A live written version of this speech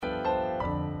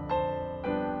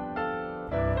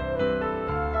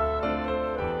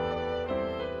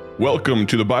Welcome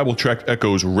to the Bible Tract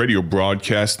Echoes radio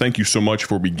broadcast. Thank you so much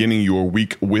for beginning your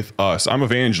week with us. I'm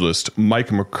evangelist Mike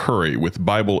McCurry with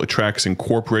Bible Tracts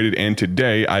Incorporated, and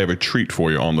today I have a treat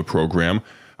for you on the program.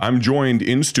 I'm joined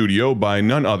in studio by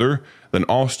none other than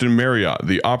Austin Marriott,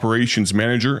 the operations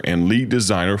manager and lead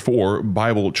designer for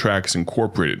Bible Tracts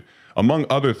Incorporated. Among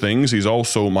other things, he's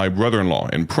also my brother-in-law,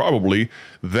 and probably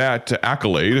that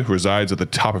accolade resides at the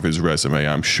top of his resume,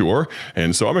 I'm sure.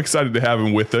 And so I'm excited to have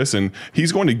him with us, and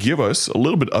he's going to give us a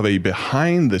little bit of a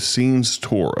behind-the-scenes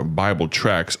tour of Bible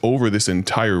Tracts over this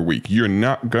entire week. You're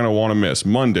not going to want to miss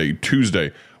Monday,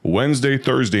 Tuesday, Wednesday,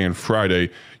 Thursday, and Friday.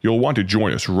 You'll want to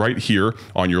join us right here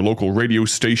on your local radio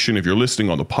station. If you're listening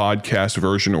on the podcast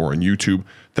version or on YouTube,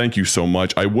 thank you so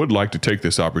much. I would like to take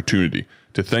this opportunity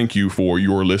to thank you for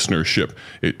your listenership.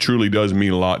 It truly does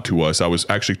mean a lot to us. I was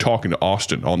actually talking to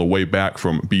Austin on the way back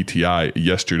from BTI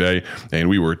yesterday, and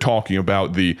we were talking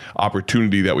about the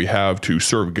opportunity that we have to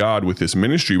serve God with this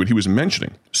ministry, but he was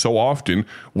mentioning so often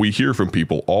we hear from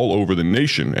people all over the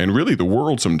nation and really the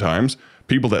world sometimes,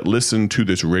 people that listen to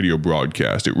this radio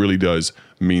broadcast. It really does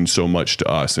mean so much to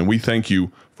us, and we thank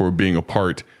you for being a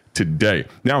part today.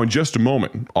 Now, in just a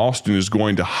moment, Austin is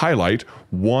going to highlight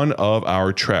one of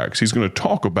our tracks. He's going to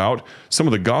talk about some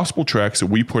of the gospel tracks that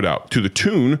we put out to the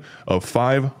tune of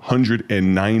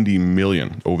 590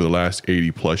 million over the last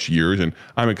 80 plus years, and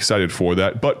I'm excited for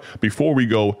that. But before we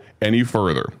go any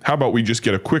further, how about we just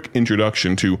get a quick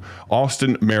introduction to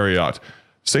Austin Marriott.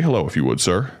 Say hello if you would,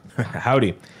 sir.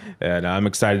 Howdy. And I'm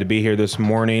excited to be here this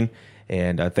morning.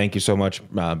 And thank you so much,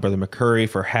 Brother McCurry,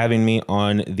 for having me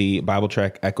on the Bible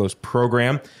Tract Echoes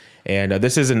program. And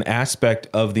this is an aspect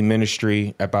of the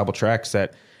ministry at Bible Tracts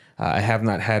that I have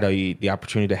not had the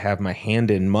opportunity to have my hand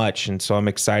in much. And so I'm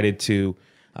excited to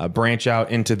branch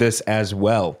out into this as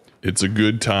well. It's a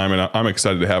good time, and I'm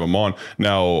excited to have him on.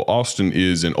 Now, Austin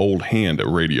is an old hand at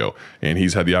radio, and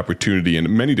he's had the opportunity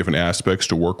in many different aspects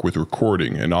to work with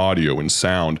recording and audio and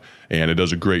sound, and it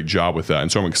does a great job with that.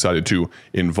 And so I'm excited to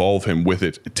involve him with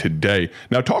it today.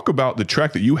 Now, talk about the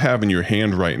track that you have in your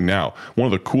hand right now. One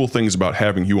of the cool things about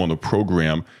having you on the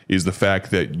program is the fact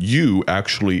that you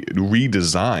actually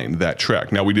redesigned that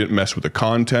track. Now, we didn't mess with the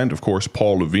content. Of course,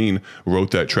 Paul Levine wrote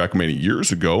that track many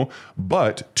years ago,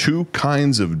 but Two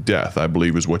Kinds of Death, I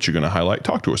believe, is what you're going to highlight.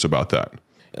 Talk to us about that.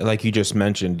 Like you just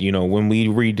mentioned, when we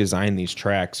redesign these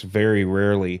tracks, very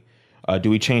rarely do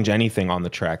we change anything on the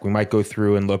track. We might go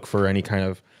through and look for any kind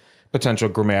of potential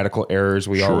grammatical errors.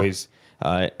 We always,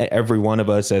 every one of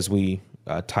us, as we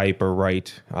type or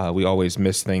write, we always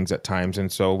miss things at times. And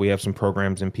so we have some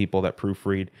programs and people that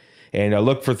proofread and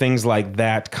look for things like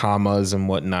that, commas and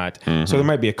whatnot. Mm-hmm. So there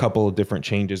might be a couple of different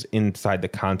changes inside the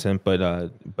content,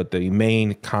 but the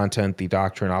main content, the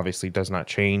doctrine, obviously does not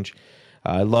change.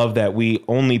 I love that we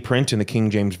only print in the King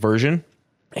James Version,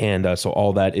 and so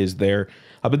all that is there.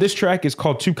 But this track is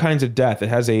called Two Kinds of Death. It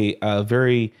has a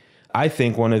very, I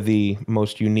think, one of the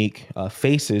most unique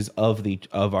faces of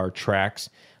our tracks.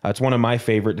 It's one of my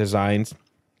favorite designs.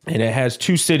 And it has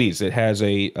two cities. It has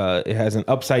an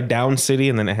upside down city,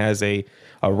 and then it has a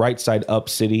right side up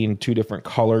city in two different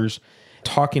colors.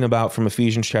 Talking about from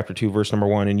Ephesians chapter 2, verse number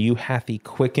 1, and you hath he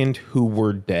quickened who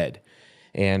were dead.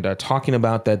 And talking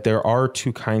about that there are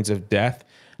two kinds of death.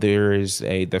 There is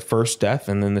the first death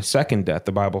and then the second death.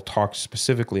 The Bible talks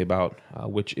specifically about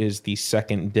which is the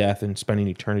second death and spending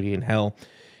eternity in hell.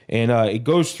 And it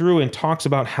goes through and talks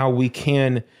about how we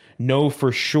can know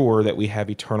for sure that we have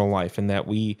eternal life, and that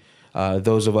we,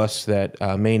 those of us that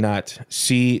may not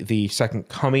see the second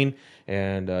coming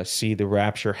and see the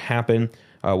rapture happen,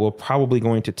 we're probably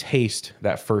going to taste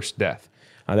that first death,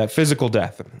 that physical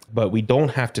death. But we don't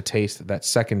have to taste that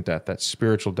second death, that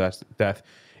spiritual death,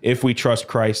 if we trust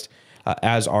Christ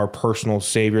as our personal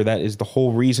Savior. That is the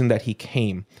whole reason that he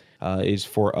came, is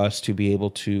for us to be able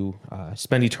to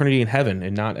spend eternity in heaven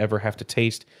and not ever have to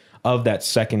taste of that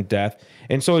second death.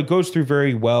 And so it goes through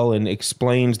very well and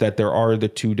explains that there are the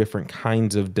two different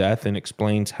kinds of death, and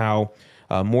explains how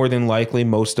more than likely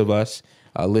most of us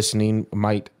listening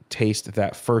might taste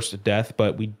that first death,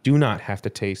 but we do not have to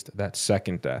taste that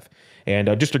second death. And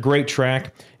just a great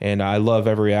track, and I love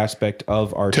every aspect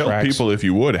of our tracks. Tell people, if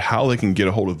you would, how they can get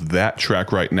a hold of that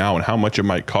track right now and how much it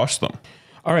might cost them.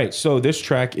 All right, so this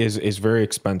track is very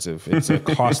expensive. It's a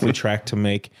costly track to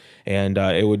make, and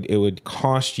it would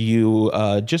cost you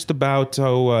just about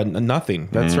nothing.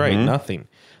 That's right, nothing.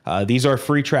 These are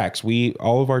free tracks.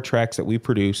 All of our tracks that we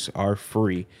produce are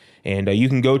free. And you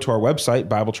can go to our website,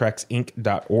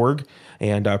 BibleTractsInc.org,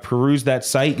 and peruse that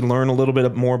site and learn a little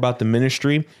bit more about the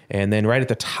ministry. And then right at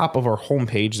the top of our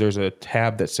homepage, there's a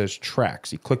tab that says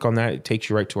Tracks. You click on that, it takes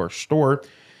you right to our store.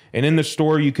 And in the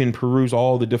store, you can peruse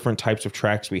all the different types of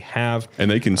tracks we have.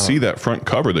 And they can see that front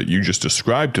cover that you just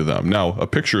described to them. Now, a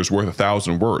picture is worth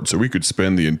 1,000 words, so we could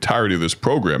spend the entirety of this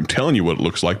program telling you what it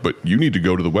looks like, but you need to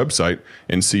go to the website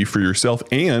and see for yourself.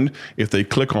 And if they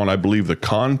click on, I believe, the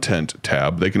content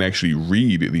tab, they can actually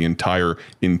read the entire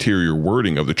interior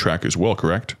wording of the track as well,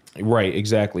 correct? Right,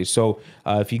 exactly. So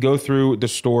if you go through the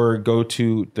store, go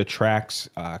to the tracks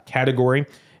category,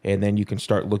 and then you can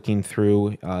start looking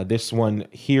through. This one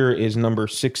here is number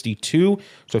 62.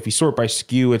 So if you sort by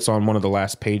SKU, it's on one of the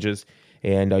last pages.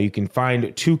 And you can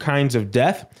find 2 kinds of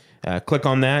death. Click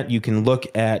on that. You can look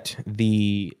at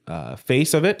the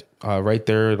face of it. Right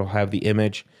there, it'll have the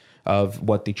image of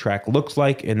what the track looks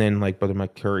like. And then, like Brother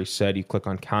McCurry said, you click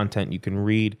on content, you can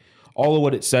read all of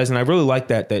what it says. And I really like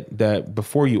that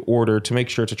before you order, to make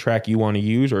sure it's a track you want to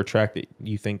use or a track that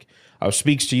you think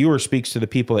speaks to you or speaks to the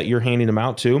people that you're handing them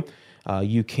out to,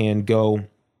 you can go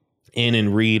in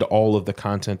and read all of the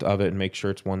content of it and make sure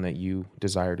it's one that you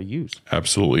desire to use.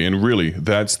 Absolutely. And really,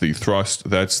 that's the thrust,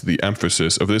 that's the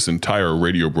emphasis of this entire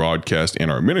radio broadcast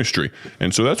and our ministry.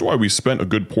 And so that's why we spent a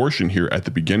good portion here at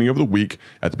the beginning of the week,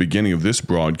 at the beginning of this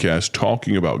broadcast,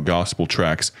 talking about gospel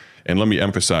tracks. And let me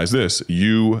emphasize this,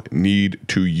 you need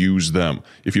to use them.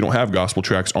 If you don't have gospel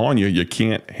tracks on you, you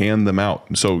can't hand them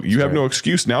out. So you have no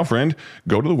excuse now, friend.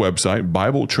 Go to the website,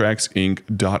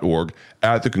 BibleTracksInc.org.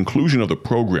 At the conclusion of the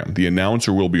program, the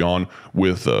announcer will be on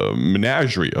with a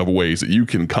menagerie of ways that you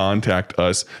can contact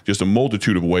us, just a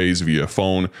multitude of ways, via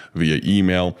phone, via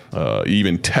email,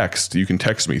 even text. You can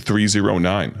text me,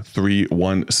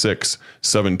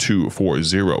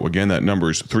 309-316-7240. Again, that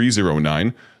number is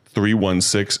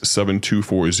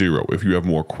 309-316-7240 if you have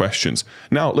more questions.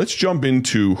 Now, let's jump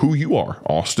into who you are,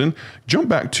 Austin. Jump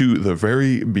back to the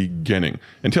very beginning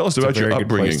and tell us about your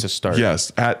upbringing. Good place to start.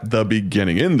 Yes, at the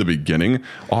beginning, in the beginning,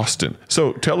 Austin.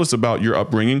 So tell us about your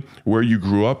upbringing, where you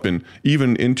grew up, and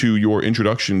even into your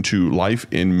introduction to life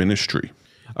in ministry.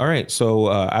 All right. So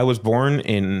I was born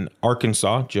in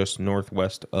Arkansas, just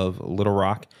northwest of Little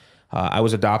Rock. I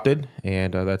was adopted,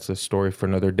 and that's a story for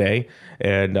another day.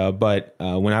 And but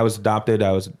when I was adopted,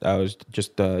 I was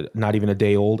just not even a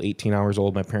day old, 18 hours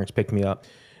old. My parents picked me up.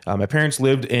 My parents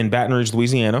lived in Baton Rouge,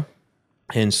 Louisiana,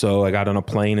 and so I got on a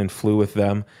plane and flew with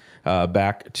them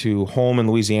back to home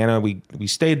in Louisiana. We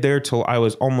stayed there till I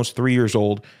was almost 3 years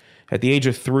old. At the age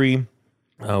of 3,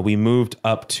 we moved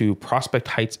up to Prospect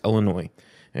Heights, Illinois,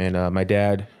 and my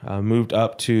dad moved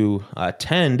up to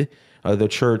attend the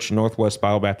church, Northwest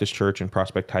Bible Baptist Church in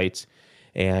Prospect Heights.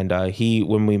 And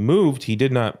when we moved, we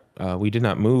did not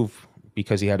move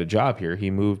because he had a job here.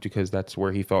 He moved because that's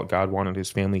where he felt God wanted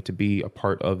his family to be a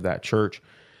part of that church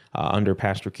under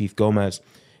Pastor Keith Gomez.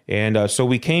 And so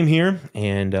we came here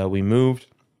and we moved.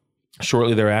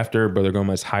 Shortly thereafter, Brother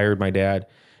Gomez hired my dad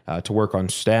to work on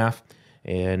staff.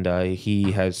 And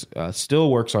he has still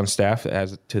works on staff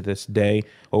as to this day,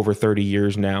 over 30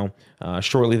 years now.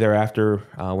 Shortly thereafter,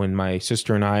 when my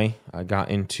sister and I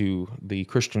got into the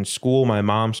Christian school, my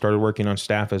mom started working on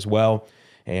staff as well,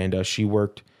 and she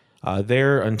worked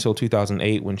there until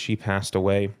 2008 when she passed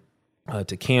away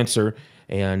to cancer.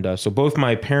 And so both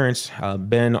my parents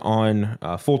been on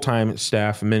full-time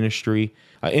staff ministry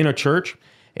in a church.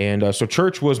 And so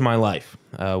church was my life.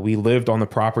 We lived on the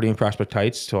property in Prospect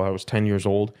Heights till I was 10 years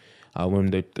old when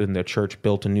the church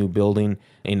built a new building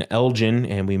in Elgin,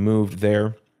 and we moved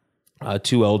there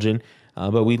to Elgin.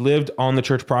 But we lived on the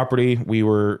church property.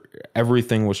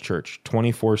 Everything was church,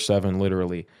 24/7,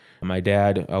 literally. My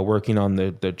dad working on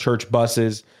the church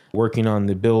buses, working on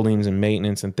the buildings and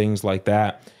maintenance and things like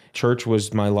that. Church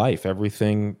was my life.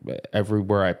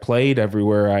 Everywhere I played,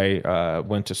 everywhere I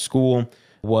went to school,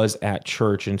 was at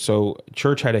church. And so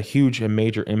church had a huge and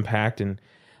major impact. And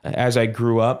as I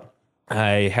grew up,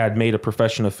 I had made a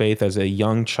profession of faith as a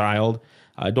young child.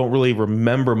 I don't really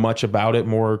remember much about it,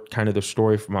 more kind of the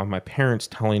story from my parents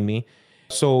telling me.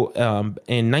 So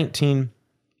in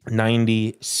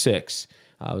 1996,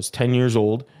 I was 10 years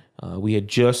old. We had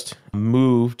just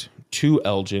moved to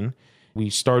Elgin. We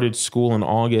started school in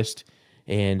August.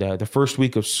 And the first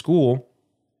week of school,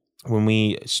 when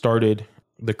we started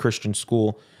the Christian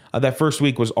school, that first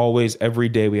week was always every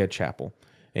day we had chapel.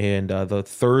 And the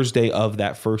Thursday of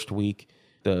that first week,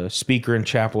 the speaker in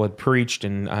chapel had preached,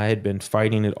 and I had been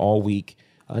fighting it all week,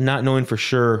 not knowing for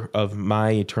sure of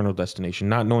my eternal destination,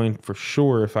 not knowing for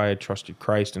sure if I had trusted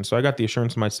Christ. And so I got the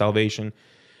assurance of my salvation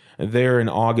there in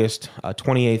August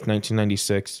 28th,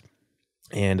 1996,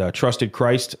 and trusted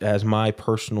Christ as my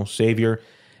personal Savior.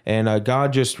 And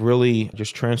God just really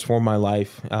transformed my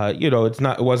life.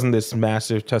 It wasn't this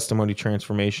massive testimony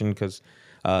transformation because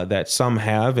that some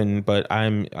have, but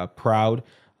I'm proud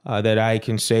that I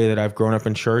can say that I've grown up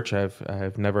in church.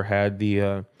 I've never had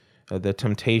the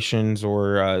temptations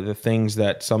or the things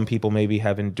that some people maybe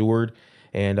have endured,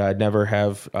 and I'd never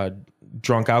have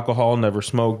drunk alcohol, never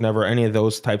smoked, never any of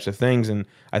those types of things. And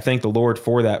I thank the Lord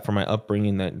for that, for my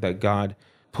upbringing that God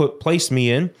placed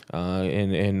me in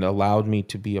and allowed me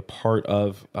to be a part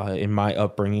of in my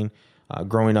upbringing.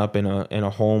 Growing up in a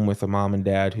home with a mom and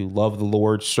dad who loved the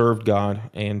Lord, served God,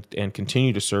 and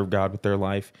continue to serve God with their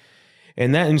life.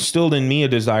 And that instilled in me a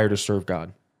desire to serve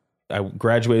God. I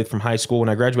graduated from high school. When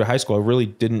I graduated high school, I really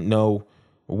didn't know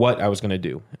what I was going to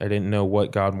do. I didn't know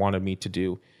what God wanted me to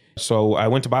do. So I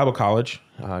went to Bible college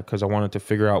because I wanted to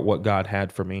figure out what God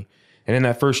had for me. And in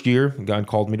that first year, God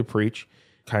called me to preach,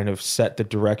 kind of set the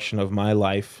direction of my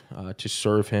life to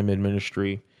serve Him in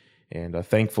ministry. And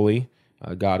thankfully,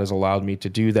 God has allowed me to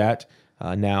do that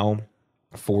now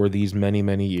for these many,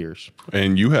 many years.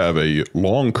 And you have a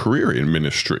long career in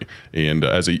ministry and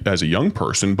as a young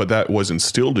person, but that was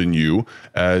instilled in you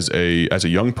as a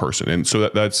young person. And so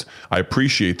that's, I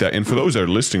appreciate that. And for those that are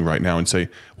listening right now and say,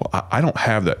 well, I don't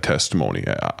have that testimony.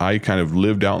 I kind of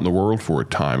lived out in the world for a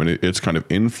time and it's kind of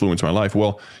influenced my life.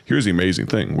 Well, here's the amazing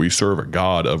thing. We serve a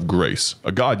God of grace,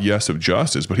 a God, yes, of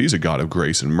justice, but He's a God of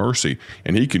grace and mercy,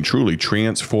 and He can truly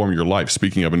transform your life.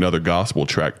 Speaking of another gospel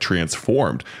track,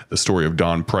 Transformed, the story of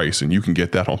Don Price, and you can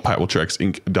get that on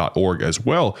BibleTracksInc.org as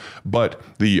well. But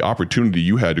the opportunity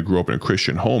you had to grow up in a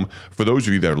Christian home, for those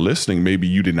of you that are listening, maybe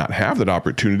you did not have that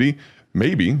opportunity.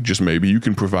 Maybe, just maybe, you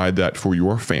can provide that for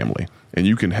your family, and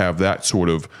you can have that sort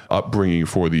of upbringing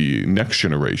for the next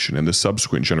generation and the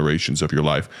subsequent generations of your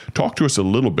life. Talk to us a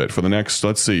little bit for the next,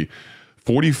 let's see,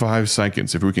 45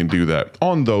 seconds, if we can do that,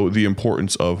 on, though, the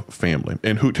importance of family.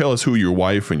 And tell us who your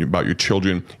wife and about your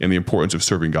children and the importance of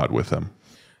serving God with them.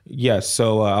 Yes,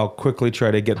 so I'll quickly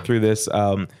try to get through this.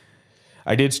 I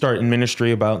did start in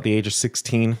ministry about the age of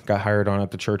 16, got hired on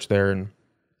at the church there, and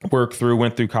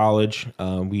went through college.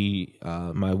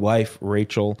 My wife,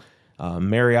 Rachel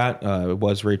Marriott,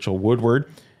 was Rachel Woodward,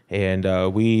 and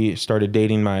we started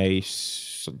dating my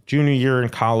junior year in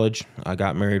college. I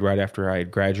got married right after I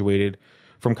had graduated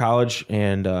from college,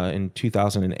 and in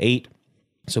 2008.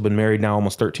 So been married now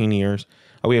almost 13 years.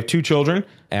 We have 2 children,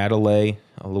 Adelaide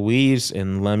Louise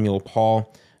and Lemuel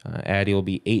Paul. Addie will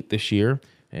be 8 this year,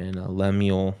 and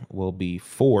Lemuel will be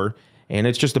 4. And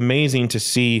it's just amazing to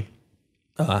see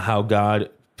how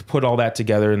God put all that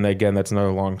together. And again, that's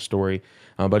another long story.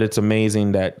 But it's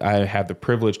amazing that I have the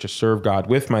privilege to serve God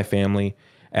with my family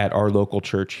at our local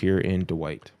church here in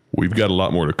Dwight. We've got a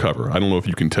lot more to cover. I don't know if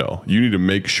you can tell. You need to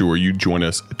make sure you join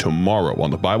us tomorrow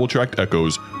on the Bible Tract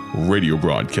Echoes radio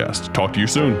broadcast. Talk to you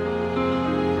soon.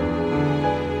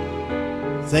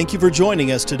 Thank you for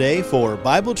joining us today for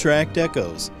Bible Tract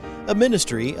Echoes, a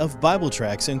ministry of Bible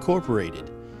Tracts Incorporated.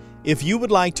 If you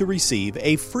would like to receive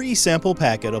a free sample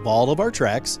packet of all of our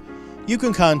tracts, you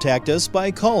can contact us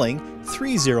by calling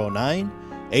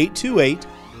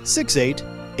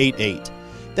 309-828-6888.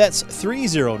 That's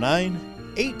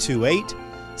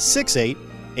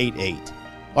 309-828-6888.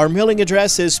 Our mailing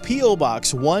address is P.O.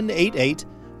 Box 188,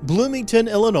 Bloomington,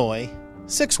 Illinois,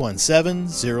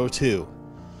 61702.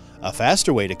 A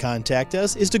faster way to contact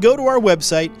us is to go to our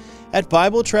website at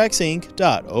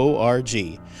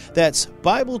BibleTractsInc.org. That's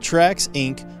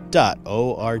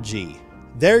BibleTractsInc.org.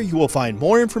 There you will find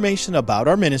more information about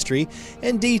our ministry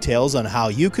and details on how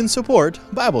you can support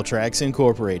Bible Tracts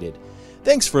Incorporated.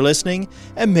 Thanks for listening,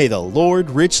 and may the Lord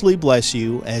richly bless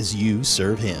you as you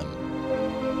serve Him.